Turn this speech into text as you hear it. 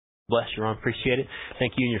Bless you, Ron. Appreciate it.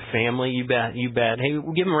 Thank you and your family. You bet. You bet. Hey,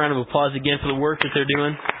 we'll give them a round of applause again for the work that they're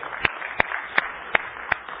doing.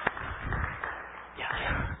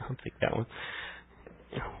 Yeah, I'll take that one.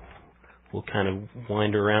 We'll kind of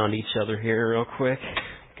wind around each other here real quick.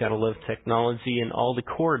 Gotta love technology and all the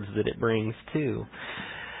cords that it brings too.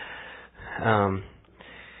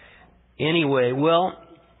 Anyway, well,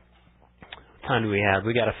 what time do we have?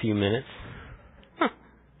 We got a few minutes.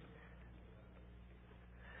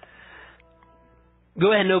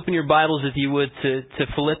 Go ahead and open your Bibles, if you would, to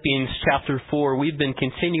Philippians chapter 4. We've been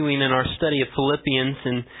continuing in our study of Philippians,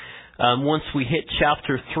 and once we hit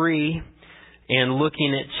chapter 3 and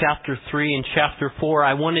looking at chapter 3 and chapter 4,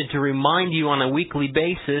 I wanted to remind you on a weekly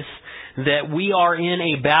basis that we are in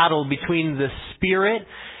a battle between the Spirit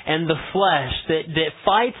and the flesh that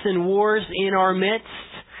fights and wars in our midst,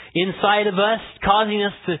 inside of us, causing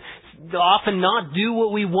us to often not do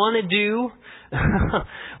what we want to do.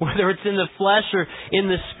 Whether it's in the flesh or in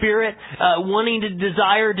the Spirit, wanting to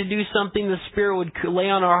desire to do something the Spirit would lay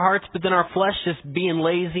on our hearts, but then our flesh just being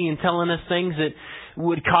lazy and telling us things that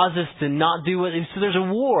would cause us to not do it. So there's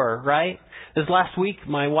a war, right? This last week,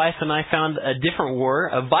 my wife and I found a different war,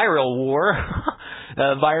 a viral war.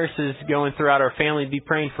 Viruses going throughout our family. Be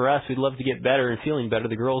praying for us. We'd love to get better and feeling better.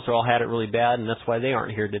 The girls all had it really bad, and that's why they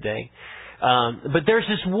aren't here today. But there's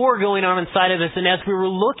this war going on inside of us, and as we were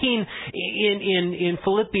looking in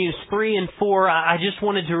Philippians 3 and 4, I just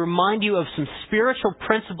wanted to remind you of some spiritual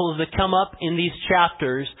principles that come up in these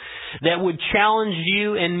chapters that would challenge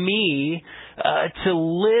you and me to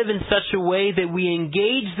live in such a way that we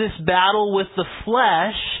engage this battle with the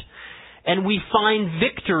flesh and we find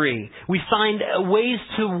victory. We find ways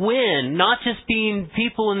to win, not just being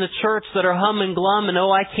people in the church that are hum and glum and,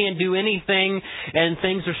 I can't do anything and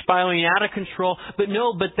things are spiraling out of control. But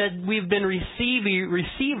that we've been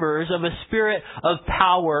receivers of a spirit of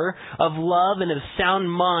power, of love, and of sound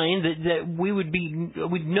mind, that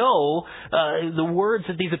we'd know the words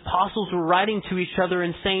that these apostles were writing to each other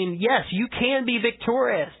and saying, yes, you can be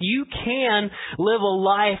victorious. You can live a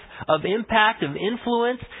life of impact, of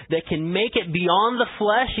influence that can make it beyond the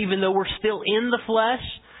flesh, even though we're still in the flesh.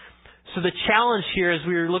 So the challenge here as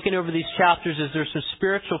we were looking over these chapters is there's some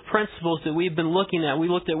spiritual principles that we've been looking at. We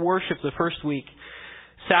looked at worship the first week.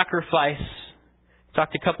 Sacrifice.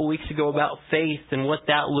 Talked a couple weeks ago about faith and what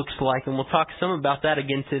that looks like, and we'll talk some about that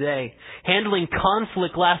again today. Handling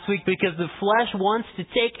conflict last week, because the flesh wants to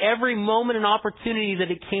take every moment and opportunity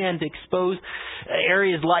that it can to expose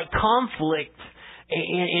areas like conflict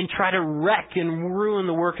and try to wreck and ruin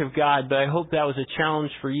the work of God. But I hope that was a challenge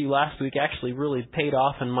for you last week. Actually really paid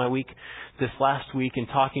off in my week this last week in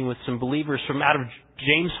talking with some believers from out of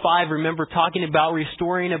James 5. Remember talking about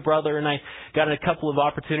restoring a brother, and I got a couple of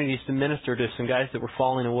opportunities to minister to some guys that were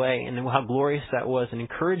falling away, and how glorious that was and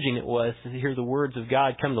encouraging it was to hear the words of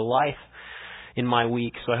God come to life in my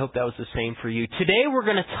week. So I hope that was the same for you. Today we're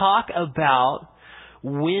going to talk about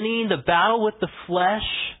winning the battle with the flesh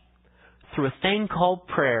through a thing called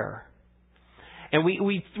prayer. And we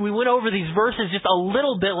went over these verses just a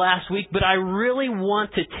little bit last week, but I really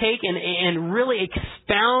want to take and really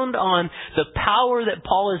expound on the power that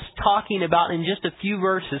Paul is talking about in just a few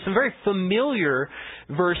verses. Some very familiar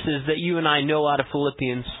verses that you and I know out of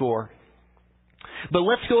Philippians 4. But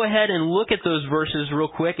let's go ahead and look at those verses real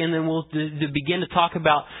quick, and then we'll begin to talk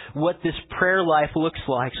about what this prayer life looks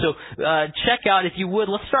like. So check out, if you would,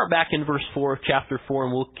 let's start back in verse 4 of chapter 4,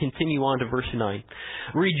 and we'll continue on to verse 9.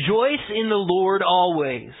 Rejoice in the Lord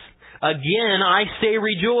always. Again, I say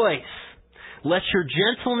rejoice. Let your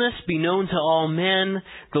gentleness be known to all men.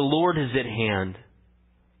 The Lord is at hand.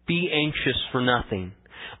 Be anxious for nothing,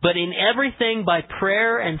 but in everything by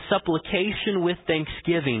prayer and supplication with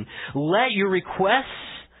thanksgiving, let your requests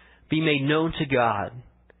be made known to God.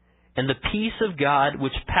 And the peace of God,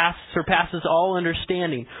 which surpasses all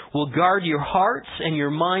understanding, will guard your hearts and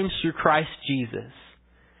your minds through Christ Jesus.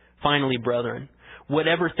 Finally, brethren,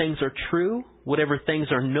 whatever things are true, whatever things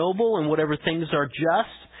are noble, and whatever things are just,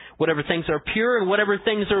 whatever things are pure, and whatever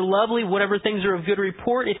things are lovely, whatever things are of good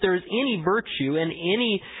report, if there is any virtue and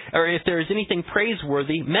if there is anything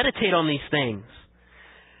praiseworthy, meditate on these things.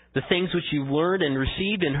 The things which you've learned and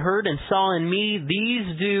received and heard and saw in me,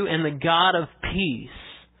 these do, and the God of peace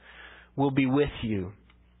will be with you.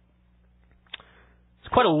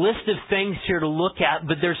 It's quite a list of things here to look at,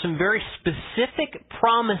 but there's some very specific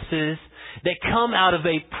promises that come out of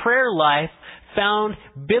a prayer life found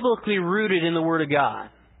biblically rooted in the Word of God.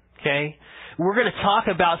 Okay? We're going to talk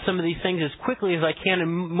about some of these things as quickly as I can.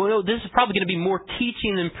 And this is probably going to be more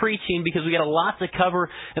teaching than preaching because we got a lot to cover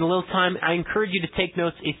in a little time. I encourage you to take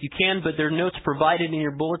notes if you can, but there are notes provided in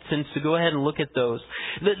your bulletins, so go ahead and look at those.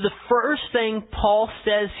 The first thing Paul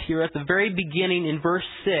says here at the very beginning in verse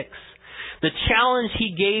 6, the challenge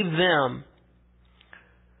he gave them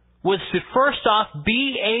was to first off,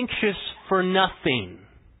 be anxious for nothing.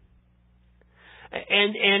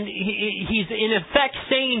 And he's in effect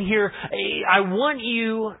saying here, I want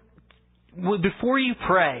you, before you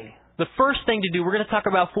pray, the first thing to do, we're going to talk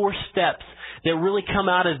about 4 steps that really come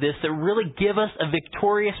out of this, that really give us a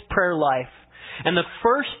victorious prayer life. And the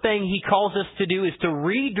first thing he calls us to do is to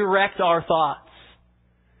redirect our thoughts.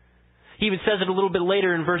 He even says it a little bit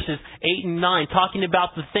later in verses 8 and 9, talking about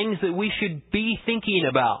the things that we should be thinking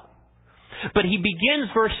about. But he begins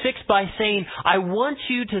verse 6 by saying, I want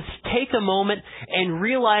you to take a moment and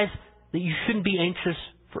realize that you shouldn't be anxious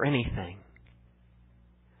for anything.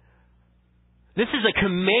 This is a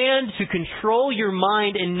command to control your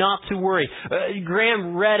mind and not to worry.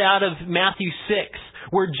 Graham read out of Matthew 6,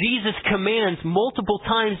 where Jesus commands multiple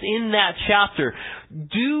times in that chapter,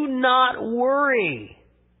 do not worry.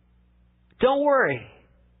 Don't worry.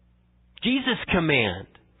 Jesus' command.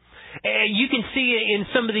 You can see in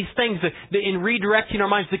some of these things, in redirecting our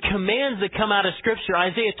minds, the commands that come out of Scripture.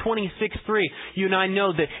 Isaiah 26:3, you and I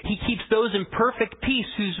know that He keeps those in perfect peace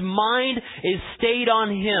whose mind is stayed on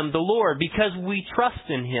Him, the Lord, because we trust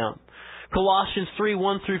in Him. Colossians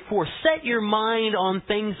 3:1-4, set your mind on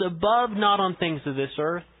things above, not on things of this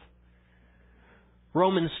earth.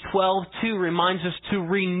 Romans 12:2 reminds us to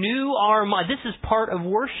renew our mind. This is part of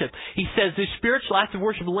worship. He says the spiritual act of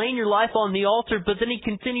worship, laying your life on the altar, but then he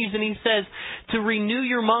continues and he says to renew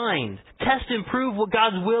your mind. Test and prove what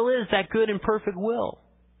God's will is, that good and perfect will.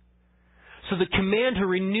 So the command to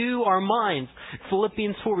renew our minds.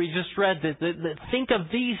 Philippians 4, we just read that think of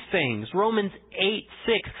these things. Romans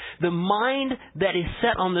 8:6, the mind that is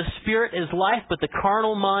set on the Spirit is life, but the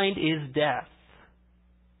carnal mind is death.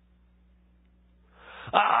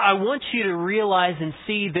 I want you to realize and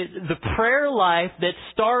see that the prayer life that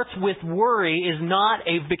starts with worry is not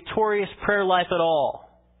a victorious prayer life at all.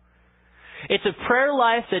 It's a prayer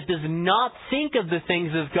life that does not think of the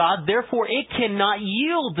things of God, therefore it cannot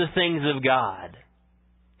yield the things of God.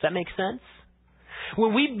 Does that make sense?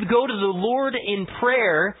 When we go to the Lord in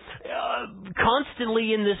prayer,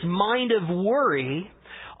 constantly in this mind of worry,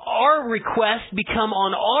 our requests become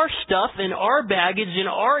on our stuff and our baggage and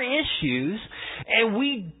our issues, and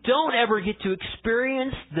we don't ever get to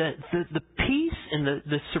experience the peace and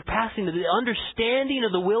the surpassing, the understanding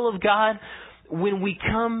of the will of God when we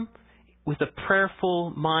come with a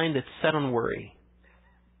prayerful mind that's set on worry.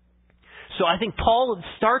 So I think Paul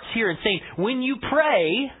starts here and saying, when you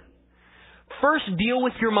pray, first deal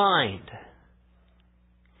with your mind.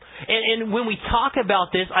 And when we talk about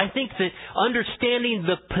this, I think that understanding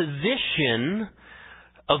the position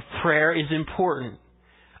of prayer is important.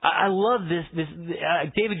 I love this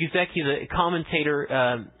David Guzdecki, the commentator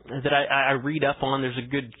that I read up on. There's a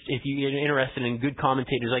good, if you're interested in good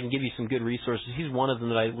commentators, I can give you some good resources. He's one of them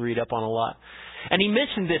that I read up on a lot. And he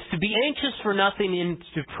mentioned this, to be anxious for nothing and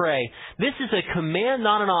to pray. This is a command,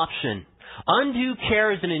 not an option. Undue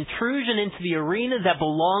care is an intrusion into the arena that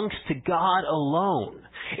belongs to God alone.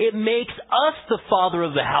 It makes us the father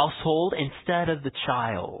of the household instead of the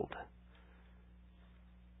child.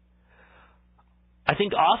 I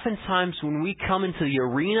think oftentimes when we come into the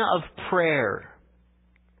arena of prayer,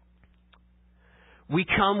 we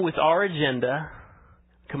come with our agenda,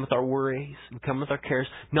 come with our worries, we come with our cares.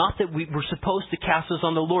 Not that we're supposed to cast those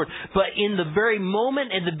on the Lord, but in the very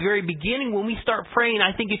moment, at the very beginning, when we start praying,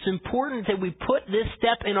 I think it's important that we put this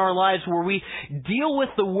step in our lives where we deal with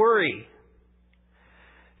the worry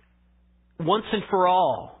once and for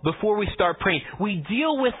all before we start praying. We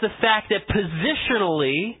deal with the fact that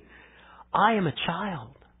positionally, I am a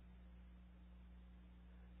child.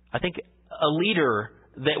 I think a leader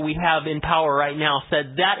that we have in power right now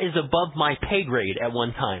said that is above my pay grade at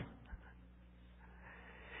one time.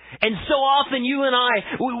 And so often you and I,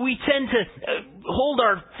 we tend to hold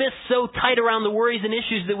our fists so tight around the worries and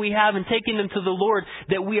issues that we have and taking them to the Lord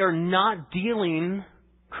that we are not dealing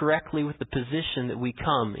correctly with the position that we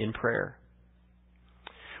come in prayer.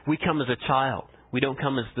 We come as a child. We don't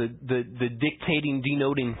come as the dictating,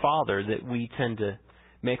 denoting father that we tend to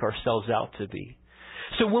make ourselves out to be.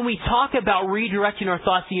 So when we talk about redirecting our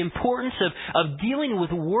thoughts, the importance of dealing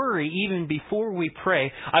with worry even before we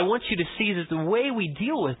pray, I want you to see that the way we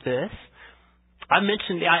deal with this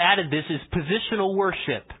I added this, is positional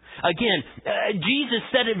worship. Again, Jesus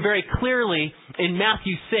said it very clearly in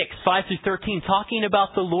Matthew 6, 5 through 13, talking about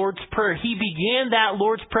the Lord's Prayer. He began that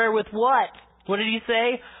Lord's Prayer with what? What did He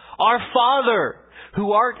say? Our Father,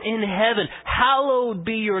 who art in heaven, hallowed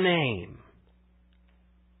be your name.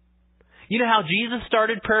 You know how Jesus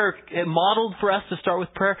started prayer, modeled for us to start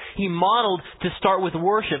with prayer? He modeled to start with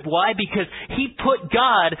worship. Why? Because He put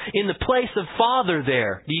God in the place of Father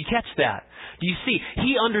there. Do you catch that? Do you see?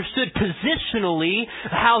 He understood positionally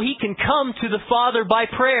how He can come to the Father by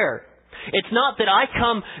prayer. It's not that I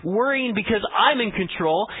come worrying because I'm in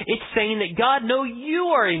control. It's saying that God, no,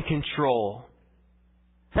 you are in control.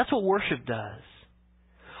 That's what worship does.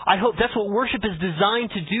 I hope that's what worship is designed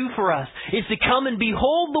to do for us, is to come and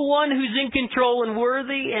behold the one who's in control and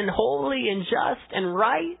worthy and holy and just and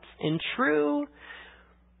right and true.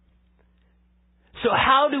 So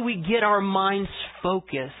how do we get our minds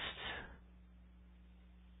focused?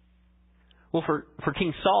 Well, for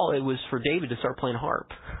King Saul, it was for David to start playing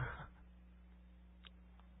harp.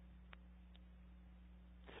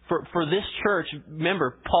 For this church,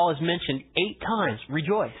 remember, Paul has mentioned 8 times,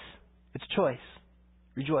 rejoice. It's a choice.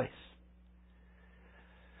 Rejoice.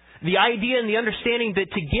 The idea and the understanding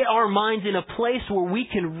that to get our minds in a place where we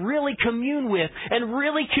can really commune with and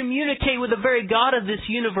really communicate with the very God of this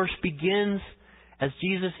universe begins, as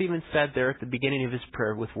Jesus even said there at the beginning of His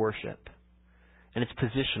prayer, with worship. And it's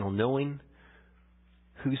positional, knowing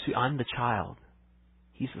I'm the child.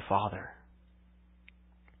 He's the Father.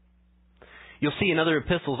 You'll see in other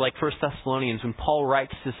epistles like 1 Thessalonians, when Paul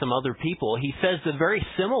writes to some other people, he says a very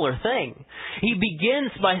similar thing. He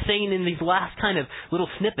begins by saying in these last kind of little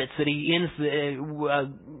snippets that he ends,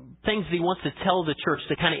 things that he wants to tell the church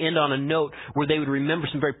to kind of end on a note where they would remember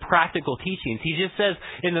some very practical teachings. He just says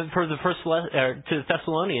to the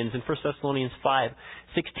Thessalonians in 1 Thessalonians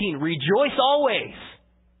 5:16, rejoice always.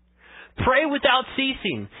 Pray without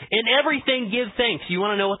ceasing. In everything give thanks. You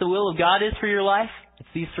want to know what the will of God is for your life? It's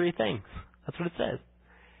these 3 things. That's what it says.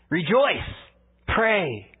 Rejoice.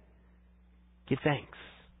 Pray. Give thanks.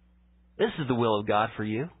 This is the will of God for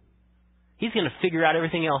you. He's going to figure out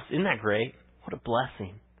everything else. Isn't that great? What a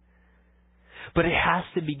blessing. But it has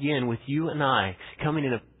to begin with you and I coming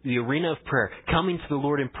in the arena of prayer, coming to the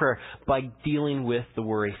Lord in prayer by dealing with the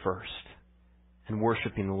worry first and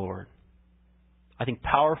worshiping the Lord. I think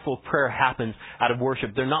powerful prayer happens out of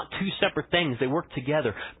worship. They're not 2 separate things. They work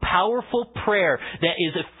together. Powerful prayer that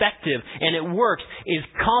is effective and it works is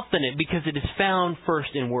confident because it is found first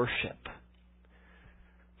in worship.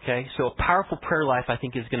 Okay? So a powerful prayer life, I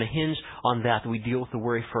think, is going to hinge on that we deal with the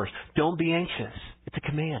worry first. Don't be anxious. It's a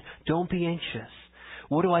command. Don't be anxious.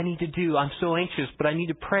 What do I need to do? I'm so anxious, but I need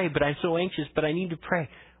to pray. But I'm so anxious, but I need to pray.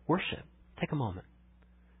 Worship. Take a moment.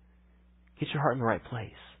 Get your heart in the right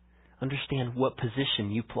place. Understand what position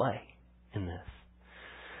you play in this.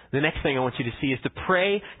 The next thing I want you to see is to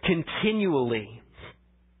pray continually.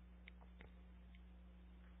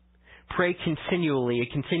 Pray continually.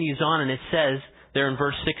 It continues on and it says there in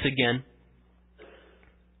verse 6 again,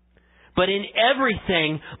 but in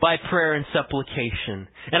everything by prayer and supplication.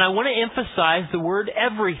 And I want to emphasize the word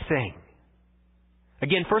everything.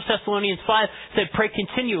 Again, 1 Thessalonians 5 said pray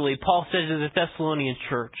continually. Paul says to the Thessalonian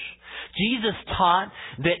church. Jesus taught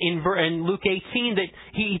that in Luke 18 that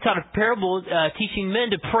he taught a parable teaching men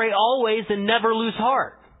to pray always and never lose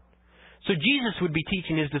heart. So Jesus would be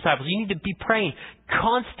teaching His disciples, you need to be praying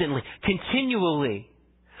constantly, continually,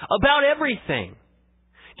 about everything.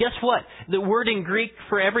 Guess what? The word in Greek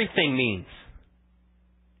for everything means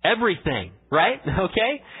everything, right?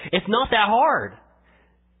 Okay? It's not that hard.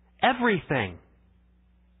 Everything.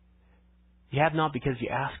 You have not because you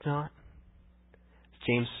ask not.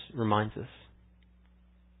 James reminds us.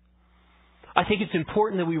 I think it's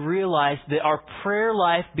important that we realize that our prayer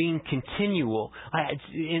life being continual.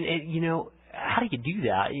 You know, how do you do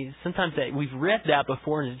that? Sometimes we've read that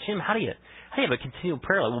before, and Jim, how do you have a continual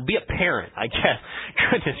prayer life? Well, be a parent, I guess.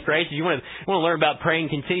 Goodness gracious, you want to learn about praying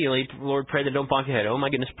continually. Lord, pray that they don't bonk your head. Oh my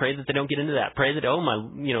goodness, pray that they don't get into that. Pray that,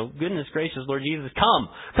 goodness gracious, Lord Jesus,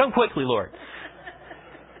 come quickly, Lord.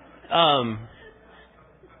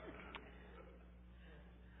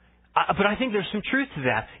 But I think there's some truth to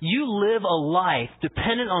that. You live a life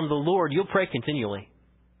dependent on the Lord, you'll pray continually.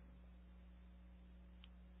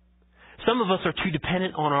 Some of us are too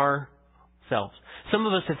dependent on ourselves. Some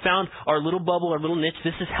of us have found our little bubble, our little niche.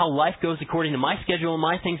 This is how life goes according to my schedule and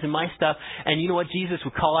my things and my stuff. And you know what? Jesus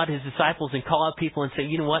would call out His disciples and call out people and say,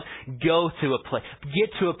 you know what? Go to a place.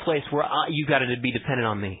 Get to a place where you got to be dependent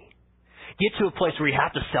on me. Get to a place where you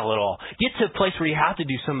have to sell it all. Get to a place where you have to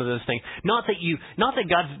do some of those things. Not that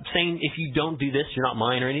God's saying if you don't do this, you're not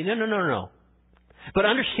mine or anything. No. But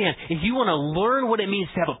understand, if you want to learn what it means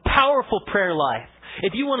to have a powerful prayer life,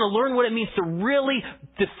 if you want to learn what it means to really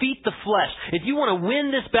defeat the flesh, if you want to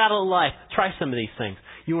win this battle of life, try some of these things.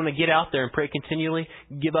 You want to get out there and pray continually,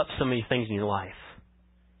 give up some of these things in your life.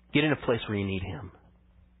 Get in a place where you need Him.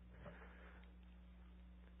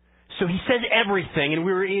 So He says everything, and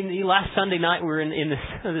we were last Sunday night, we were in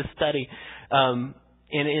this study,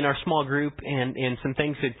 in our small group, and some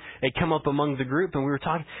things had come up among the group, and we were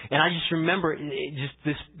talking, and I just remember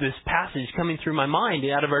just this passage coming through my mind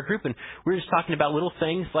out of our group, and we were just talking about little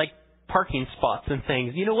things like parking spots and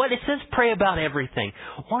things. You know what? It says pray about everything.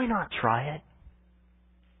 Why not try it?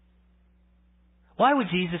 Why would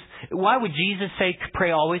Jesus say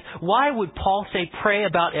pray always? Why would Paul say pray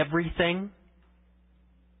about everything?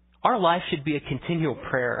 Our life should be a continual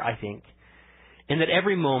prayer, I think, and that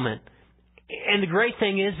every moment. And the great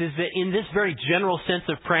thing is that in this very general sense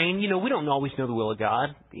of praying, we don't always know the will of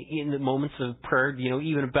God in the moments of prayer,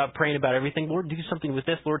 even about praying about everything. Lord, do something with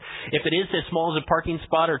this, Lord. If it is as small as a parking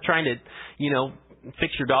spot or trying to,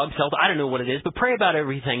 fix your dog's health, I don't know what it is, but pray about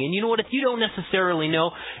everything. And you know what? If you don't necessarily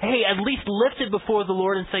know, hey, at least lift it before the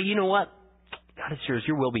Lord and say, you know what? God, it's yours.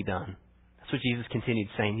 Your will be done. That's what Jesus continued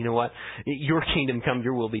saying. You know what? Your kingdom come,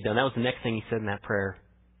 your will be done. That was the next thing He said in that prayer.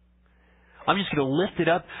 I'm just going to lift it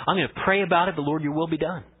up. I'm going to pray about it, but Lord, your will be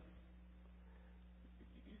done.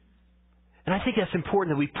 And I think that's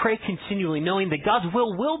important that we pray continually knowing that God's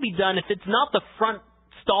will be done. If it's not the front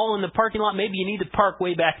stall in the parking lot, maybe you need to park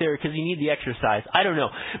way back there because you need the exercise. I don't know.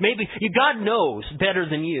 Maybe God knows better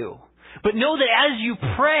than you. But know that as you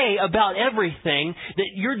pray about everything, that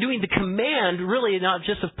you're doing the command, really not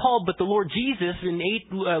just of Paul, but the Lord Jesus in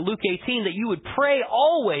Luke 18, that you would pray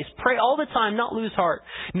always, pray all the time, not lose heart.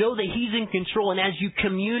 Know that He's in control, and as you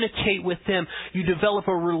communicate with Him, you develop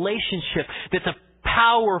a relationship that's a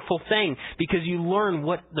powerful thing because you learn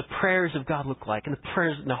what the prayers of God look like and the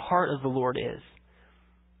prayers in the heart of the Lord is.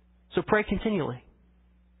 So pray continually.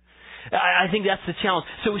 I think that's the challenge.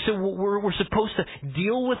 So we're supposed to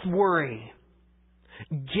deal with worry.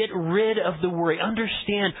 Get rid of the worry.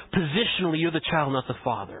 Understand positionally you're the child, not the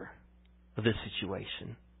father of this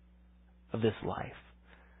situation, of this life.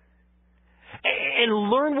 And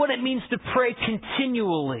learn what it means to pray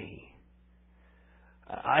continually.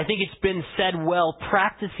 I think it's been said well,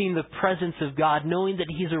 practicing the presence of God, knowing that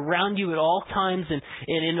He's around you at all times and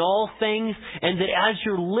in all things, and that as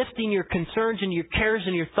you're lifting your concerns and your cares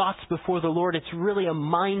and your thoughts before the Lord, it's really a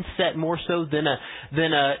mindset more so than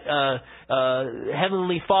a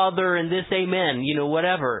Heavenly Father and this amen,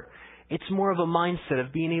 whatever. It's more of a mindset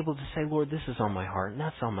of being able to say, Lord, this is on my heart and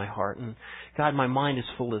that's on my heart, and God, my mind is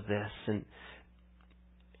full of this, and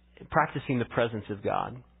practicing the presence of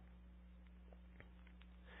God.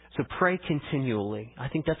 So pray continually. I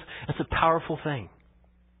think that's a powerful thing.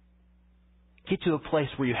 Get to a place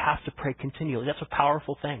where you have to pray continually. That's a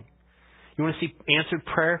powerful thing. You want to see answered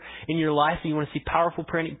prayer in your life, and you want to see powerful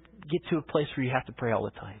prayer, get to a place where you have to pray all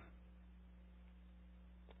the time.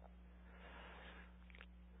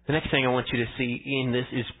 The next thing I want you to see in this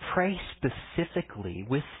is pray specifically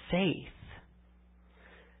with faith.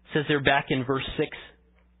 It says there back in verse 6,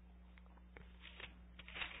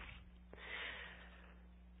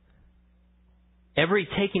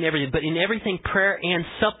 but in everything prayer and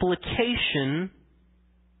supplication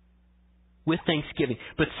with thanksgiving.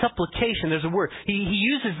 But supplication, there's a word. He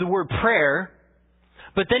uses the word prayer,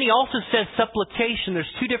 but then he also says supplication.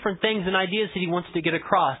 There's two different things and ideas that he wants to get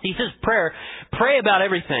across. He says prayer, pray about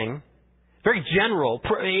everything. Very general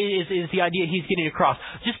is the idea he's getting across.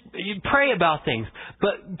 Just pray about things,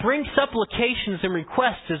 but bring supplications and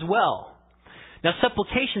requests as well. Now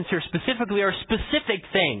supplications here specifically are specific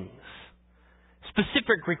things.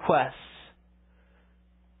 Specific requests.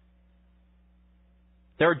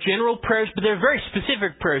 There are general prayers, but there are very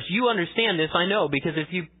specific prayers. You understand this, I know, because if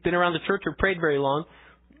you've been around the church or prayed very long,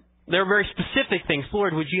 there are very specific things.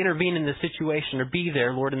 Lord, would you intervene in this situation or be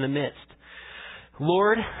there, Lord, in the midst?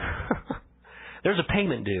 Lord, there's a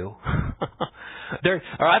payment due.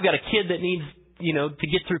 Or I've got a kid that needs, to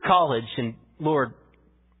get through college, and Lord,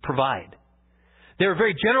 provide. There are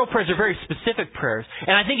very general prayers, there are very specific prayers.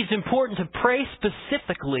 And I think it's important to pray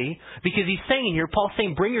specifically because he's saying here, Paul's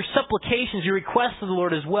saying, bring your supplications, your requests to the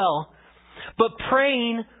Lord as well. But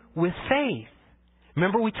praying with faith.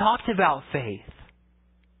 Remember we talked about faith.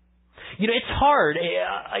 It's hard,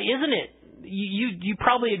 isn't it? You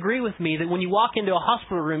probably agree with me that when you walk into a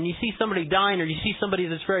hospital room, you see somebody dying or you see somebody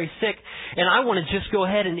that's very sick, and I want to just go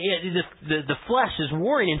ahead and the flesh is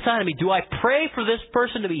warring inside of me. Do I pray for this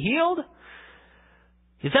person to be healed?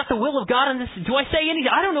 Is that the will of God in this? Do I say anything?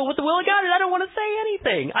 I don't know what the will of God is. I don't want to say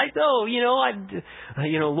anything.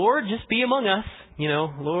 Lord, just be among us.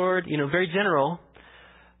 Lord, very general.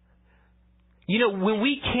 When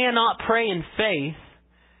we cannot pray in faith,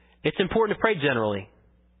 it's important to pray generally.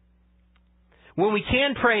 When we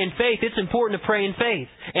can pray in faith, it's important to pray in faith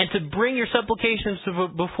and to bring your supplications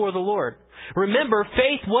before the Lord. Remember,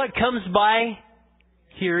 faith, what comes by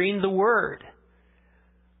hearing the Word.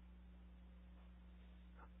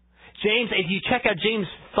 James, if you check out James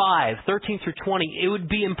 5:13 through 20, it would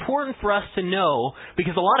be important for us to know,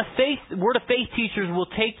 because a lot of word of faith teachers will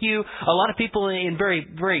take you, a lot of people in very,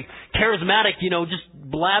 very charismatic, just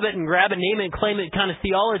blab it and grab it, name it and claim it kind of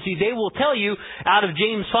theology, they will tell you out of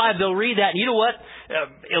James 5, they'll read that, and you know what?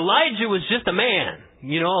 Elijah was just a man.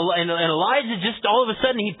 And Elijah just all of a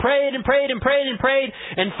sudden he prayed and prayed and prayed and prayed,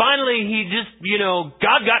 and finally he just,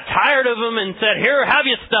 God got tired of him and said, "Here, have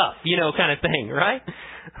your stuff," kind of thing, right?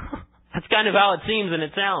 That's kind of how it seems and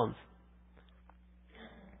it sounds.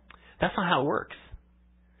 That's not how it works.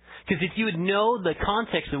 Because if you would know the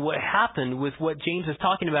context of what happened with what James is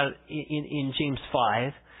talking about in James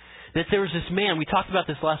 5, that there was this man, we talked about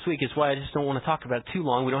this last week, it's why I just don't want to talk about it too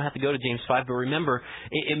long. We don't have to go to James 5, but remember,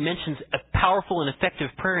 it mentions a powerful and effective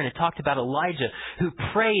prayer, and it talked about Elijah who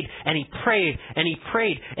prayed and he prayed and he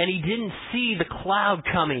prayed, and he didn't see the cloud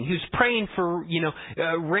coming. He was praying for,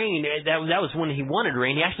 rain. That was when he wanted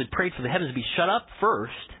rain. He actually prayed for the heavens to be shut up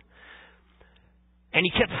first. And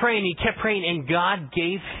he kept praying, and God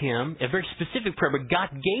gave him a very specific prayer, but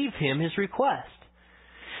God gave him his request.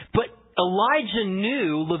 But Elijah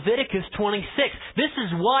knew Leviticus 26. This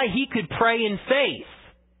is why he could pray in faith.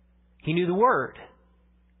 He knew the Word.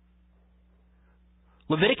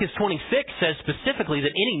 Leviticus 26 says specifically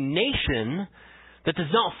that any nation that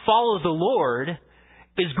does not follow the Lord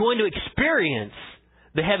is going to experience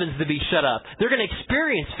the heavens to be shut up. They're going to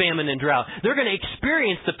experience famine and drought. They're going to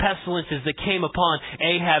experience the pestilences that came upon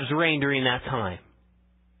Ahab's reign during that time.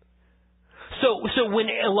 So when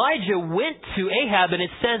Elijah went to Ahab, and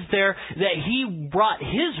it says there that he brought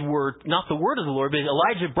his word, not the word of the Lord, but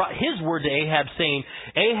Elijah brought his word to Ahab, saying,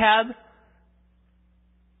 "Ahab,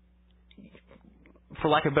 for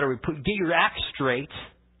lack of a better word, get your act straight,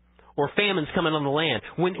 or famine's coming on the land."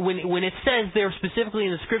 When it says there specifically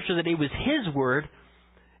in the Scripture that it was his word,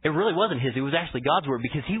 it really wasn't his. It was actually God's word,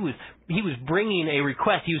 because he was bringing a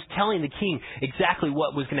request. He was telling the king exactly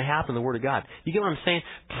what was going to happen, the Word of God. You get what I'm saying?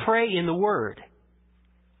 Pray in the Word.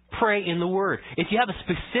 Pray in the Word. If you have a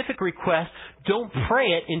specific request, don't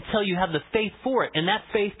pray it until you have the faith for it. And that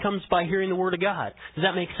faith comes by hearing the Word of God. Does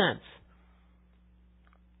that make sense?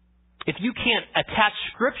 If you can't attach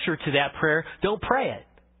Scripture to that prayer, don't pray it.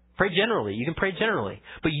 Pray generally. You can pray generally.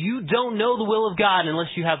 But you don't know the will of God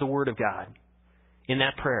unless you have the Word of God in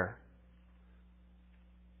that prayer.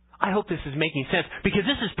 I hope this is making sense, because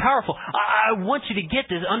this is powerful. I want you to get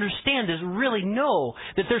this, understand this, really know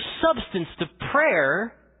that there's substance to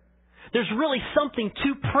prayer. There's really something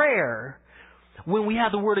to prayer when we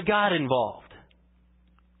have the Word of God involved.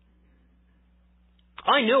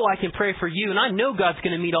 I know I can pray for you, and I know God's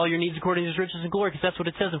going to meet all your needs according to His riches and glory, because that's what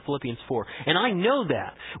it says in Philippians 4. And I know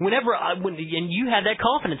that. And you had that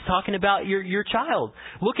confidence talking about your child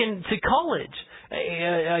looking to college,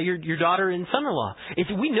 your daughter and son-in-law.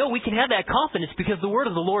 We know we can have that confidence because the Word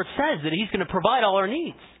of the Lord says that He's going to provide all our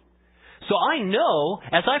needs. So I know,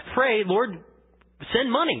 as I pray, Lord,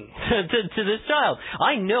 send money to this child.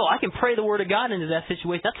 I know I can pray the Word of God into that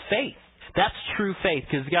situation. That's faith. That's true faith,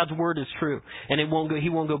 because God's Word is true, and He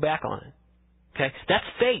won't go back on it. Okay? That's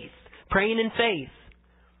faith. Praying in faith.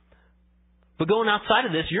 But going outside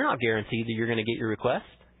of this, you're not guaranteed that you're going to get your request.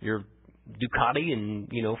 Your Ducati and,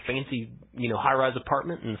 fancy, high-rise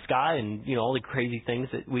apartment in the sky and, all the crazy things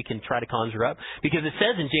that we can try to conjure up. Because it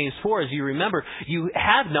says in James 4, as you remember, you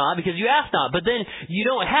have not because you ask not. But then you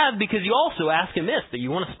don't have because you also ask amiss, that you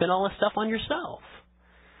want to spend all this stuff on yourself.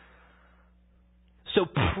 So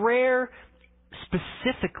prayer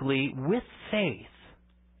specifically with faith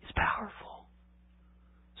is powerful.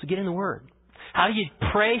 So get in the Word. How do you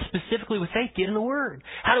pray specifically with faith? Get in the Word.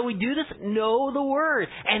 How do we do this? Know the Word.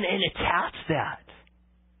 And attach that.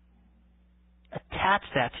 Attach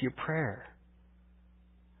that to your prayer.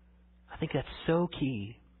 I think that's so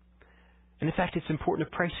key. And in fact, it's important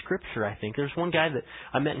to pray Scripture, I think. There's one guy that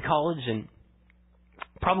I met in college, and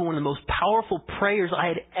probably one of the most powerful prayers I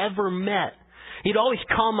had ever met. He'd always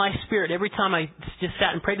calm my spirit. Every time I just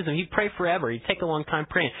sat and prayed with him, he'd pray forever. He'd take a long time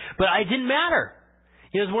praying. But it didn't matter.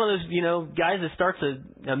 He was one of those, guys that starts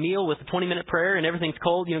a meal with a 20-minute prayer and everything's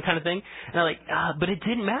cold, kind of thing. And I'm like, but it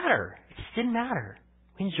didn't matter. It just didn't matter.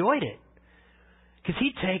 We enjoyed it. Because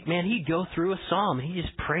he'd go through a psalm, and he'd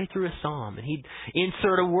just pray through a psalm, and he'd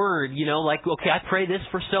insert a word, like, okay, I pray this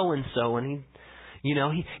for so-and-so, and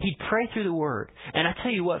he'd pray through the word. And I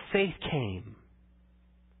tell you what, faith came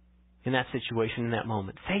in that situation, in that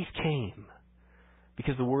moment. Faith came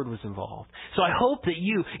because the word was involved. So I hope that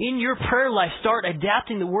you, in your prayer life, start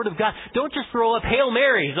adapting the word of God. Don't just throw up Hail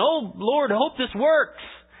Marys. Oh, Lord, I hope this works.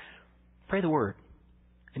 Pray the word,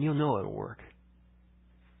 and you'll know it'll work.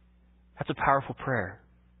 That's a powerful prayer.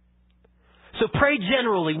 So pray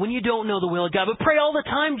generally when you don't know the will of God, but pray all the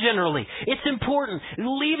time generally. It's important.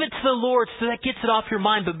 Leave it to the Lord so that gets it off your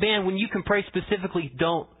mind. But man, when you can pray specifically,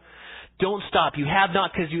 don't stop. You have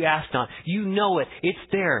not because you ask not. You know it. It's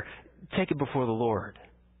there. Take it before the Lord.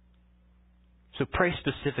 So pray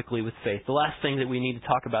specifically with faith. The last thing that we need to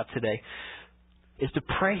talk about today is to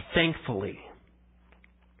pray thankfully.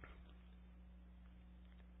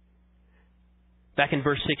 Back in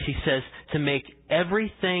verse 6, he says to make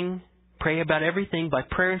pray about everything by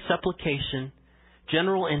prayer and supplication,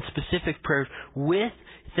 general and specific prayers, with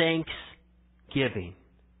thanksgiving.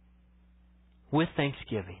 With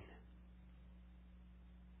thanksgiving.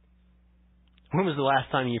 When was the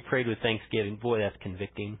last time you prayed with thanksgiving? Boy, that's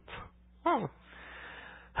convicting. Oh,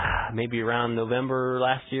 maybe around November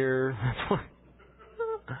last year.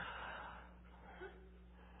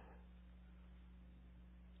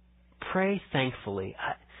 Pray thankfully.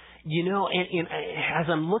 And as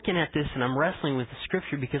I'm looking at this and I'm wrestling with the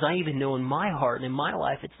Scripture, because I even know in my heart and in my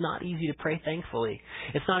life it's not easy to pray thankfully.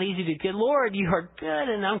 It's not easy to get, Lord, you are good,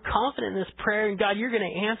 and I'm confident in this prayer, and God, you're going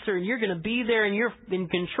to answer, and you're going to be there, and you're in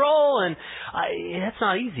control, and that's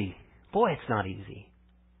not easy. Boy, it's not easy.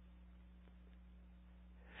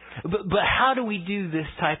 But how do we do this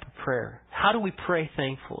type of prayer? How do we pray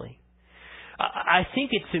thankfully? I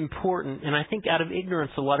think it's important, and I think out of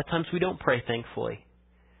ignorance a lot of times we don't pray thankfully.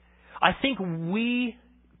 I think we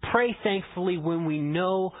pray thankfully when we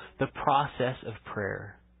know the process of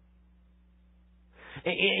prayer.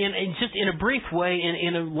 And just in a brief way,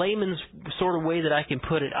 in a layman's sort of way that I can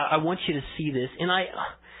put it, I want you to see this.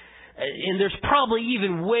 And there's probably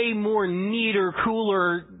even way more neater,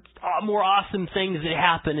 cooler, more awesome things that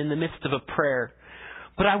happen in the midst of a prayer.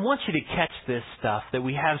 But I want you to catch this stuff that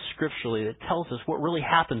we have scripturally that tells us what really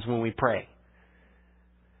happens when we pray.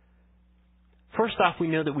 First off, we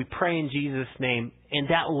know that we pray in Jesus' name, and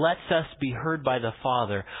that lets us be heard by the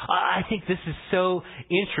Father. I think this is so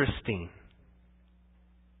interesting.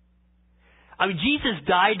 I mean, Jesus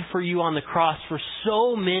died for you on the cross for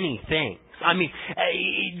so many things. I mean,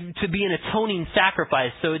 to be an atoning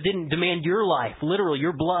sacrifice, so it didn't demand your life, literally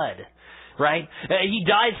your blood, right? He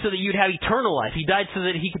died so that you'd have eternal life. He died so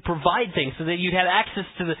that He could provide things, so that you'd have access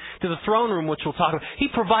to the throne room, which we'll talk about. He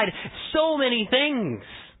provided so many things.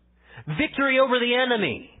 Victory over the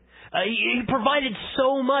enemy. He provided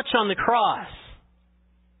so much on the cross.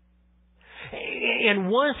 And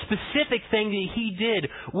one specific thing that He did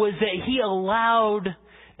was that He allowed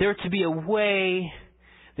there to be a way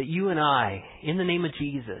that you and I, in the name of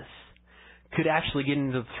Jesus, could actually get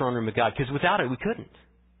into the throne room of God. Because without it, we couldn't.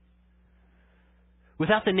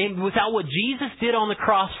 Without what Jesus did on the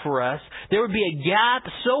cross for us, there would be a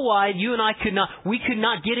gap so wide you and I could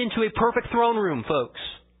not get into a perfect throne room, folks.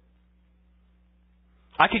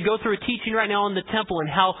 I could go through a teaching right now on the temple and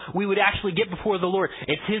how we would actually get before the Lord.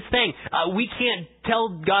 It's His thing. We can't tell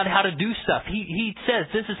God how to do stuff. He says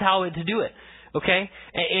this is how to do it. Okay?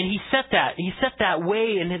 And He set that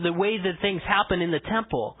way, and the way that things happen in the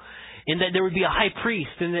temple. And that there would be a high priest,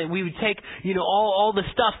 and that we would take, all the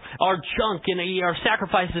stuff, our junk and our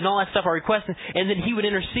sacrifices and all that stuff, our requests, and then He would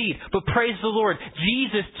intercede. But praise the Lord,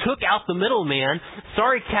 Jesus took out the middleman.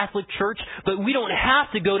 Sorry, Catholic Church, but we don't have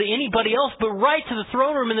to go to anybody else but right to the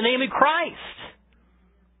throne room in the name of Christ.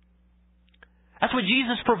 That's what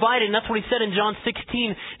Jesus provided, and that's what He said in John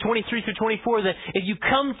 16:23-24, that if you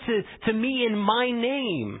come to me in my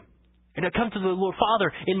name, and I come to the Lord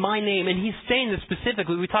Father in my name. And He's saying this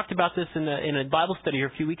specifically. We talked about this in a Bible study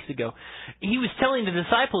here a few weeks ago. He was telling the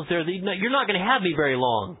disciples there that you're not going to have me very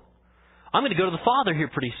long. I'm going to go to the Father here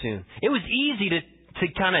pretty soon. It was easy to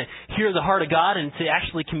kind of hear the heart of God and to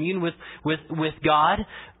actually commune with God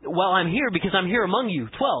while I'm here, because I'm here among you,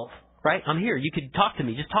 12, right? I'm here. You could talk to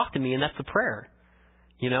me. Just talk to me, and that's the prayer.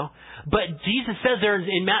 But Jesus says there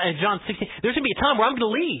in John 16, there's going to be a time where I'm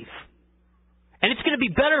going to leave. And it's going to be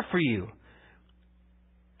better for you.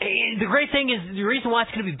 And the great thing is, the reason why it's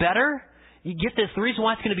going to be better, you get this, the reason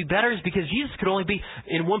why it's going to be better is because Jesus could only be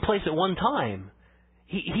in one place at one time.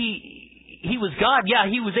 He was God. Yeah,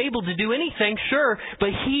 He was able to do anything, sure, but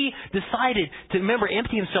He decided to,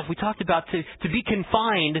 empty Himself. We talked about to be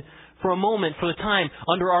confined for a moment, for the time,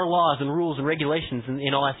 under our laws and rules and regulations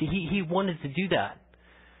and all that. He wanted to do that.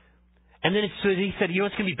 And then so He said, it's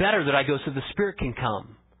going to be better that I go so the Spirit can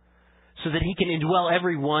come, so that He can indwell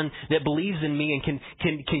everyone that believes in me and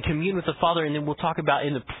can commune with the Father. And then we'll talk about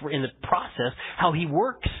in the process how He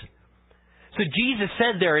works. So Jesus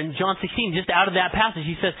said there in John 16, just out of that passage,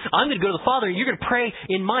 He says, I'm going to go to the Father and you're going to pray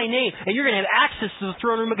in my name and you're going to have access to the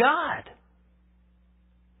throne room of God.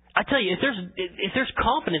 I tell you, if there's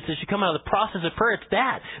confidence that should come out of the process of prayer, it's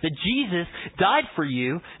that Jesus died for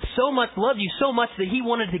you so much, loved you so much that He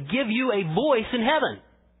wanted to give you a voice in heaven.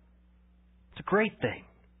 It's a great thing.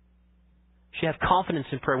 You should have confidence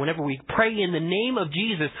in prayer. Whenever we pray in the name of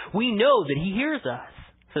Jesus, we know that He hears us.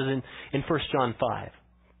 It says in 1 John 5.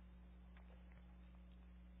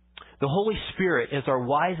 The Holy Spirit is our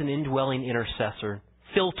wise and indwelling intercessor.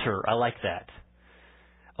 Filter, I like that.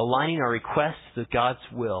 Aligning our requests with God's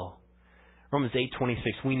will. Romans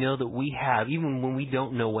 8:26, we know that we have, even when we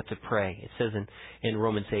don't know what to pray, it says in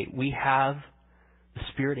Romans 8, we have the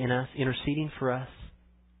Spirit in us interceding for us.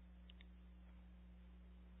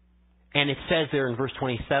 And it says there in verse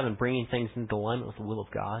 27, bringing things into alignment with the will of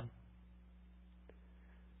God.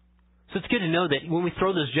 So it's good to know that when we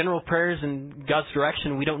throw those general prayers in God's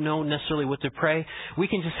direction, we don't know necessarily what to pray, we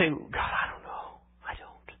can just say, God, I don't know. I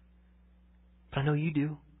don't. But I know You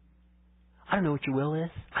do. I don't know what Your will is.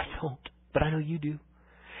 I don't. But I know You do.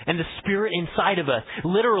 And the Spirit inside of us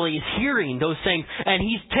literally is hearing those things. And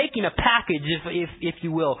He's taking a package, if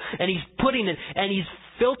you will, and He's putting it, and He's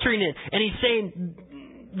filtering it, and He's saying,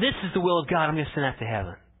 this is the will of God. I'm going to send that to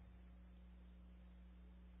heaven.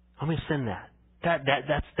 I'm going to send that.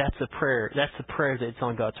 That's the prayer. That's the prayer that's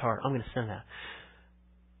on God's heart. I'm going to send that.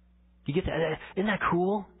 You get that? Isn't that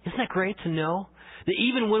cool? Isn't that great to know? That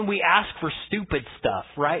even when we ask for stupid stuff,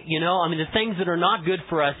 right? The things that are not good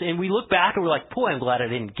for us, and we look back and we're like, boy, I'm glad I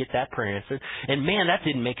didn't get that prayer answered. And man, that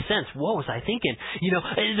didn't make sense. What was I thinking?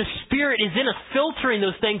 The Spirit is in us filtering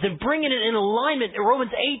those things and bringing it in alignment,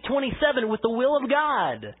 Romans 8:27, with the will of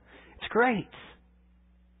God. It's great.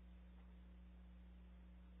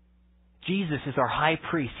 Jesus is our high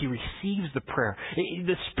priest. He receives the prayer.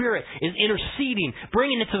 The Spirit is interceding,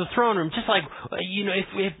 bringing it to the throne room. Just like,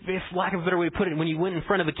 if lack of a better way to put it, when you went in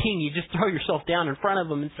front of a king, you just throw yourself down in front of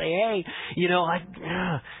him and say, hey,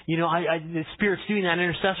 the Spirit's doing that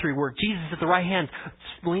intercessory work. Jesus at the right hand,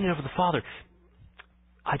 leaning over the Father.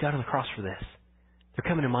 I died on the cross for this. They're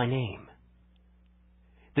coming in my name.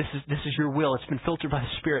 This is Your will. It's been filtered by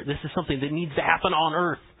the Spirit. This is something that needs to happen on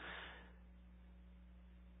earth.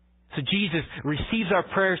 So Jesus receives our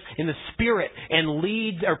prayers in the Spirit and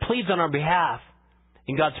leads or pleads on our behalf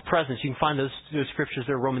in God's presence. You can find those scriptures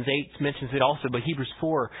there. Romans 8 mentions it also, but Hebrews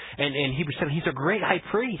 4 and Hebrews 7. He's a great high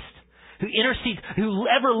priest who intercedes, who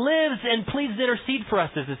ever lives and pleads to intercede for us,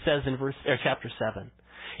 as it says in chapter 7.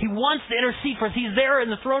 He wants to intercede for us. He's there in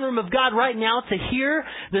the throne room of God right now to hear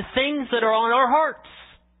the things that are on our hearts.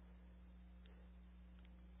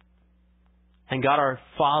 And God our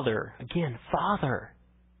Father, again, Father.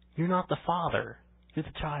 You're not the father. You're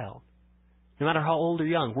the child. No matter how old or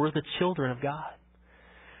young, we're the children of God.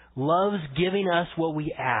 Loves giving us what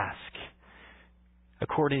we ask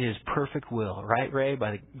according to His perfect will. Right, Ray?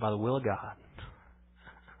 By the will of God.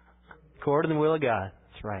 According to the will of God.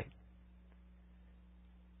 That's right.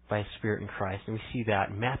 By His Spirit in Christ. And we see that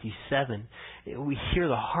in Matthew 7. We hear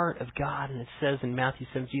the heart of God, and it says in Matthew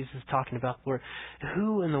 7, Jesus is talking about the Lord.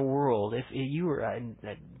 Who in the world, if you were a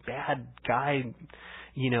bad guy,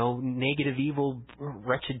 negative, evil,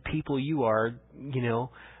 wretched people you are,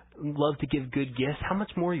 love to give good gifts, how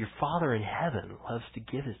much more your Father in heaven loves to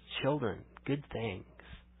give His children good things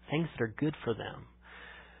that are good for them.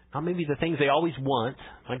 Not maybe the things they always want.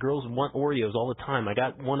 My girls want Oreos all the time. I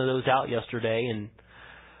got one of those out yesterday, and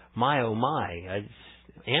my oh my,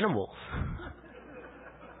 animals.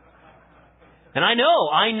 And I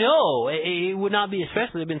know, it would not be,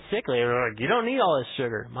 especially they've been sickly. They're like, you don't need all this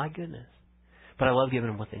sugar. My goodness. But I love giving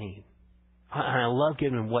them what they need. And I love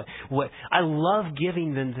giving them I love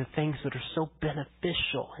giving them the things that are so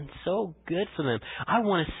beneficial and so good for them. I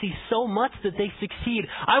want to see so much that they succeed.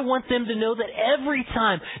 I want them to know that every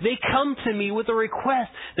time they come to me with a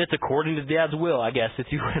request that's according to Dad's will, I guess, if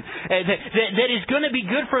you would, that is going to be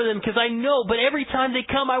good for them, because I know. But every time they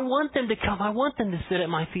come, I want them to come. I want them to sit at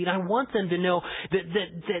my feet. I want them to know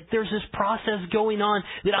that there's this process going on,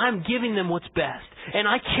 that I'm giving them what's best. And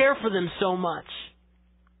I care for them so much.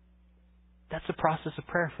 That's the process of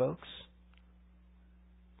prayer, folks.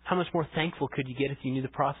 How much more thankful could you get if you knew the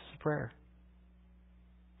process of prayer?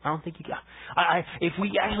 I don't think you got. If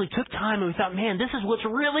we actually took time and we thought, man, this is what's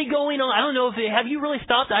really going on. I don't know have you really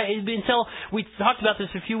stopped? Until we talked about this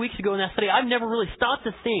a few weeks ago in that study, I've never really stopped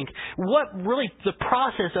to think what really the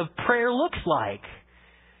process of prayer looks like.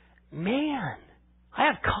 Man, I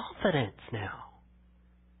have confidence now.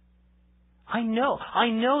 I know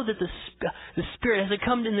that the Spirit has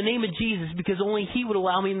come in the name of Jesus because only He would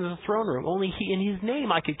allow me into the throne room. Only He, in His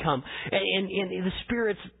name, I could come. And the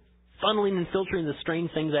Spirit's funneling and filtering the strange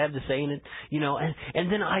things I have to say, and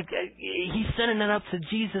then He's sending that up to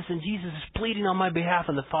Jesus, and Jesus is pleading on my behalf,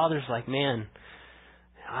 and the Father's like, man,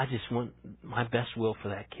 I just want my best will for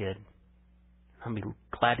that kid. I'll be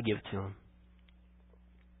glad to give it to him.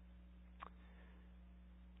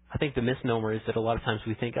 I think the misnomer is that a lot of times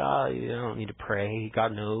we think, you don't need to pray.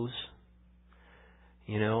 God knows.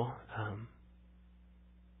 I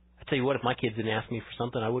tell you what, if my kids didn't ask me for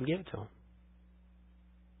something, I wouldn't give it to them.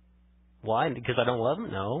 Why? Because I don't love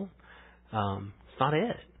them? No. It's not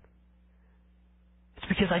it. It's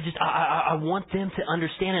because I want them to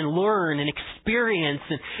understand and learn and experience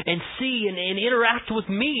and see and interact with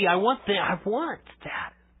me. I want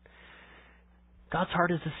that. God's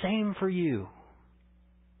heart is the same for you.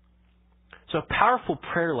 So a powerful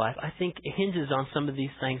prayer life, I think, hinges on some of these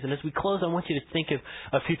things. And as we close, I want you to think of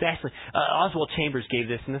a few things. Actually, Oswald Chambers gave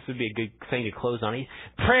this, and this would be a good thing to close on.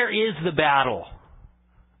 Prayer is the battle.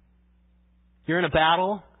 You're in a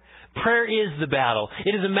battle? Prayer is the battle.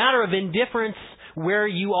 It is a matter of indifference where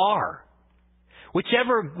you are.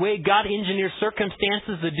 Whichever way God engineers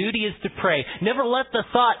circumstances, the duty is to pray. Never let the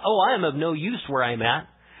thought, I am of no use where I'm at,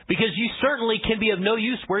 because you certainly can be of no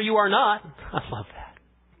use where you are not. I love that.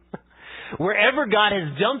 Wherever God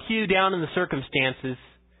has dumped you down in the circumstances,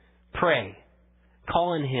 pray.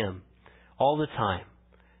 Call on Him all the time.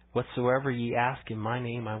 Whatsoever ye ask in my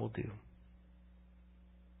name, I will do.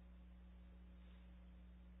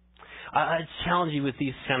 I challenge you with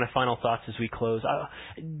these kind of final thoughts as we close.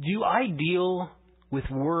 Do I deal with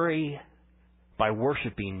worry by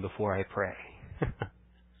worshiping before I pray?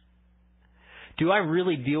 Do I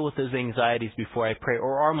really deal with those anxieties before I pray?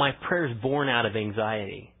 Or are my prayers born out of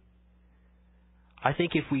anxiety? I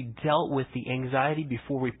think if we dealt with the anxiety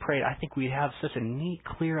before we prayed, I think we'd have such a neat,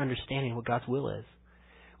 clear understanding of what God's will is.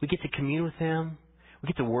 We get to commune with Him. We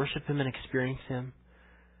get to worship Him and experience Him.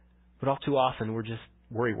 But all too often, we're just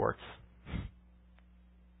worrywarts.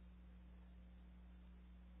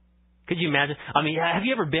 Could you imagine? Have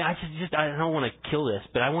you ever been, I don't want to kill this,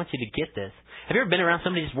 but I want you to get this. Have you ever been around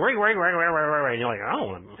somebody just worry, and you're like, I don't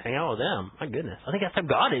want to hang out with them. My goodness. I think that's how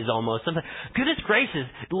God is almost. Sometimes, goodness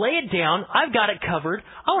gracious, lay it down. I've got it covered.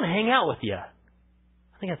 I want to hang out with you.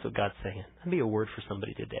 I think that's what God's saying. That'd be a word for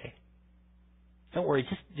somebody today. Don't worry,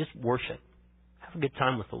 just worship. Have a good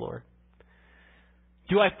time with the Lord.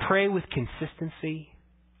 Do I pray with consistency?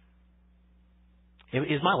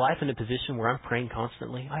 Is my life in a position where I'm praying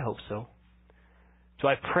constantly? I hope so. Do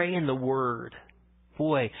I pray in the Word?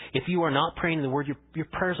 Boy, if you are not praying in the Word, your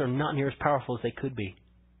prayers are not near as powerful as they could be.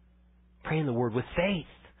 Pray in the Word with faith.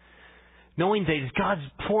 Knowing that God's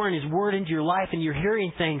pouring His Word into your life and you're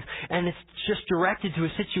hearing things and it's just directed to a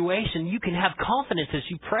situation, you can have confidence as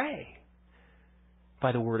you pray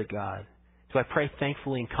by the Word of God. Do I pray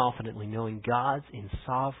thankfully and confidently knowing God's in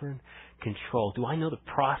sovereign control? Do I know the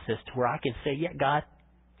process to where I can say, yeah, God,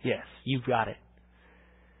 yes, you've got it.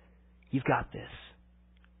 You've got this.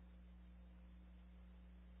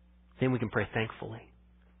 Then we can pray thankfully.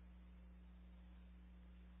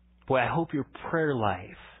 Boy, I hope your prayer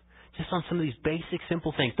life, just on some of these basic,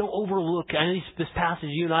 simple things, don't overlook. I know this passage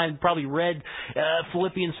you and I have probably read,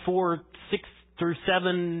 Philippians 4, 6 through 7,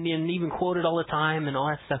 and even quoted all the time and all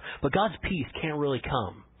that stuff. But God's peace can't really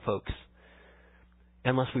come, folks,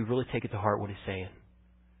 unless we really take it to heart what He's saying.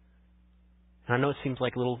 And I know it seems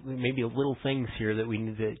like maybe little things here that we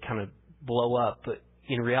need to kind of blow up, but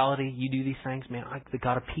in reality, you do these things, man, the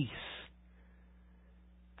God of peace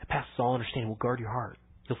that passes all understanding will guard your heart.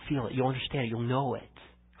 You'll feel it. You'll understand it. You'll know it,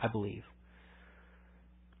 I believe.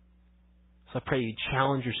 So I pray you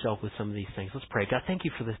challenge yourself with some of these things. Let's pray. God, thank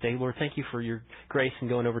you for this day. Lord, thank you for your grace and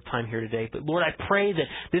going over time here today. But Lord, I pray that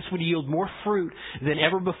this would yield more fruit than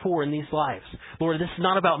ever before in these lives. Lord, this is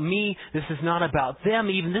not about me. This is not about them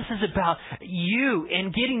even. This is about you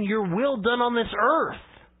and getting your will done on this earth.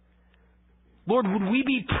 Lord, would we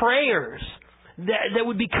be prayers that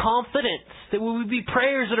would be confident? That would we be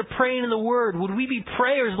prayers that are praying in the Word? Would we be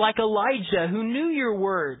prayers like Elijah who knew your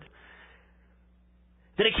Word?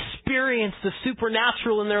 That experienced the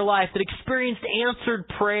supernatural in their life, that experienced answered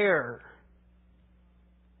prayer.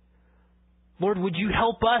 Lord, would you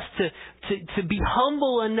help us to be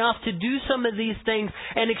humble enough to do some of these things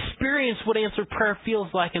and experience what answered prayer feels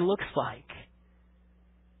like and looks like?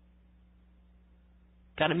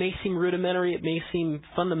 God, it may seem rudimentary, it may seem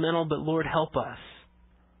fundamental, but Lord, help us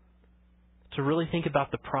to really think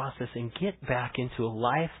about the process and get back into a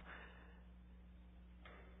life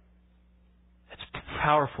that's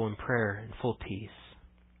powerful in prayer and full peace.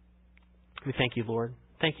 We thank you, Lord.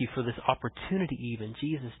 Thank you for this opportunity even,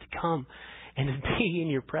 Jesus, to come and to be in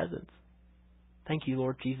your presence. Thank you,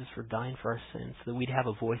 Lord Jesus, for dying for our sins so that we'd have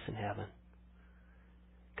a voice in heaven.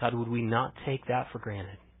 God, would we not take that for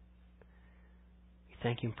granted? We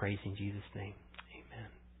thank you and praise you in Jesus' name. Amen.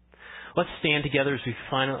 Let's stand together as we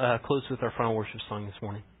close with our final worship song this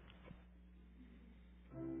morning.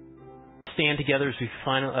 Stand together as we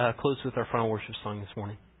close with our final worship song this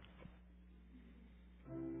morning.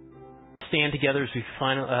 Stand together as we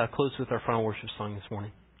close with our final worship song this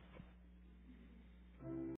morning.